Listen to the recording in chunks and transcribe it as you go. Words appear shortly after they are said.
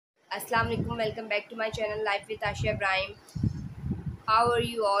Assalamu alaikum. Welcome back to my channel Life with Asha Ibrahim. How are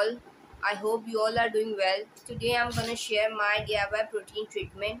you all? I hope you all are doing well. Today I'm gonna share my DIY protein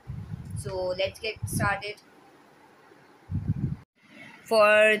treatment. So let's get started.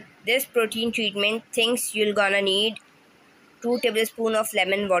 For this protein treatment, things you're gonna need: 2 tablespoons of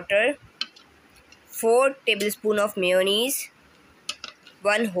lemon water, 4 tablespoons of mayonnaise,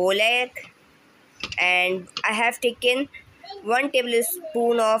 1 whole egg, and I have taken 1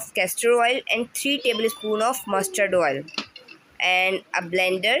 tablespoon of castor oil and 3 tablespoons of mustard oil and a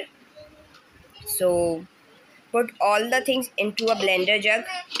blender. So put all the things into a blender jug.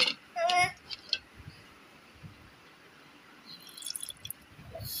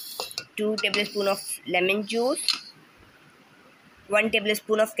 2 tablespoons of lemon juice, 1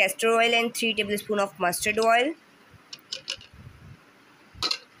 tablespoon of castor oil and 3 tablespoons of mustard oil,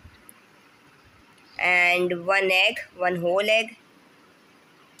 and 1 egg, 1 whole egg,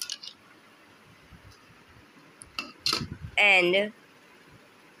 and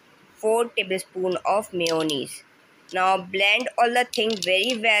 4 tablespoons of mayonnaise. Now blend all the things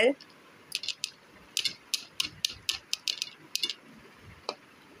very well.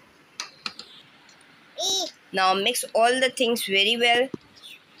 Now mix all the things very well.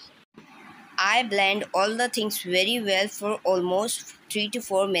 I blend all the things very well for almost 3 to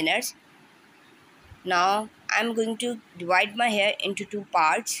 4 minutes. Now I'm going to divide my hair into 2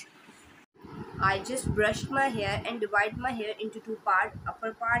 parts. I just brushed my hair and divide my hair into 2 parts,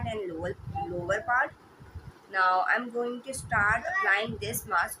 upper part and lower part. Now I'm going to start applying this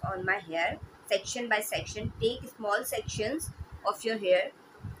mask on my hair section by section. Take small sections of your hair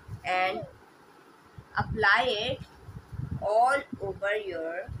and apply it all over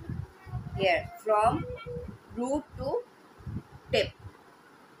your hair from root to tip.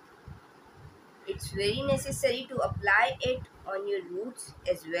 It's very necessary to apply it on your roots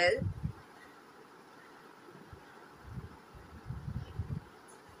as well.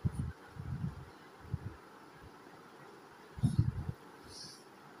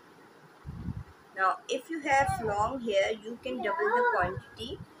 Now if you have long hair, you can double the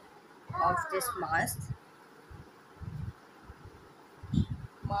quantity of this mask.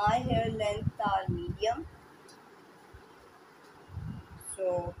 My hair length are medium,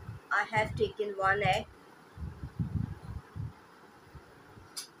 so I have taken 1 egg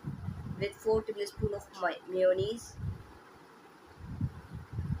with 4 tablespoons of mayonnaise.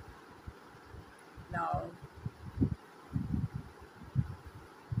 Now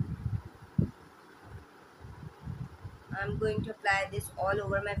I'm going to apply this all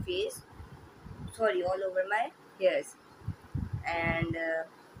over my face, all over my hairs, and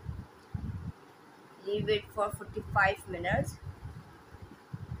leave it for 45 minutes,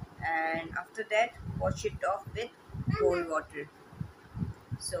 and after that wash it off with cold water.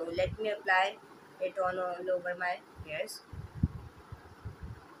 So let me apply it on all over my hairs.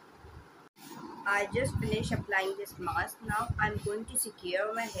 I just finished applying this mask. Now I'm going to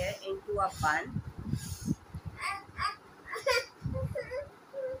secure my hair into a bun.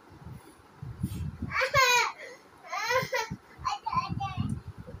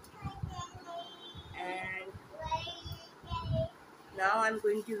 And now I'm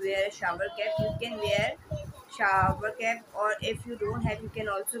going to wear a shower cap. You can wear shower cap, or if you don't have, you can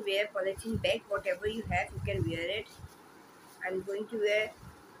also wear polythene bag. Whatever you have, you can wear it. I'm going to wear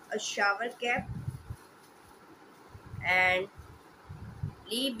a shower cap and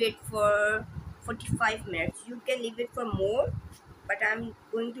leave it for 45 minutes. You can leave it for more, but I'm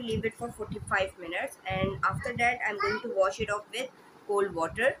going to leave it for 45 minutes, and after that I'm going to wash it off with cold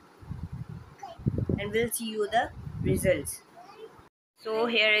water, and we'll see you the results. So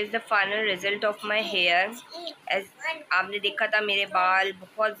here is the final result of my hair. As आपने देखा था, मेरे बाल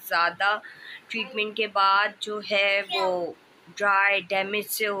बहुत ज़्यादा treatment के बाद जो है वो ड्राई डैमेज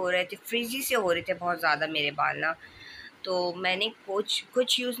से हो रहे थे, फ्रिजी से हो रहे थे बहुत ज़्यादा मेरे बाल ना। तो मैंने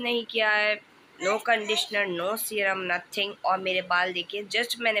कुछ यूज़ नहीं किया है, no conditioner, no serum, nothing, और मेरे बाल देखिए,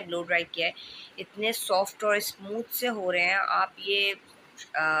 जस्ट मैंने ब्लो ड्राई किया है, इतने सॉफ्ट और स्मूथ से हो रहे हैं। आप ये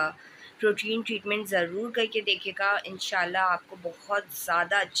प्रोटीन ट्रीटमेंट ज़रूर करके देखिएगा, इंशाल्लाह आपको बहुत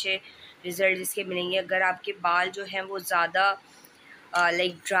ज़्यादा अच्छे रिज़ल्ट इसके मिलेंगे। अगर आपके बाल जो हैं वो ज़्यादा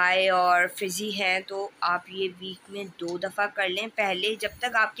लाइक ड्राई और फ्रिजी हैं, तो आप ये वीक में 2 दफ़ा कर लें। पहले जब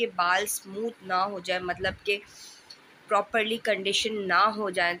तक आपके बाल स्मूथ ना हो जाए, मतलब कि प्रॉपरली कंडीशन ना हो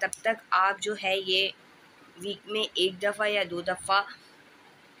जाए, तब तक आप जो है ये वीक में 1 दफ़ा या 2 दफ़ा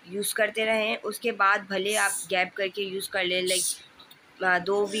यूज़ करते रहें। उसके बाद भले आप गैप करके यूज़ कर लें, लाइक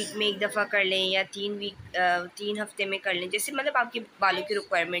 2 वीक में 1 दफ़ा कर लें या 3 हफ्ते में कर लें, जैसे मतलब आपके बालों की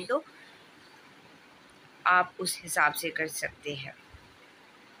रिक्वायरमेंट हो, आप उस हिसाब से कर सकते हैं।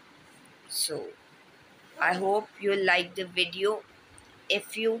 So I hope you like the video.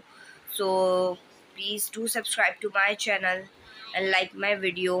 If you so please do subscribe to my channel and like my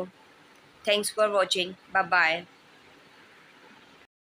video. Thanks for watching. Bye bye.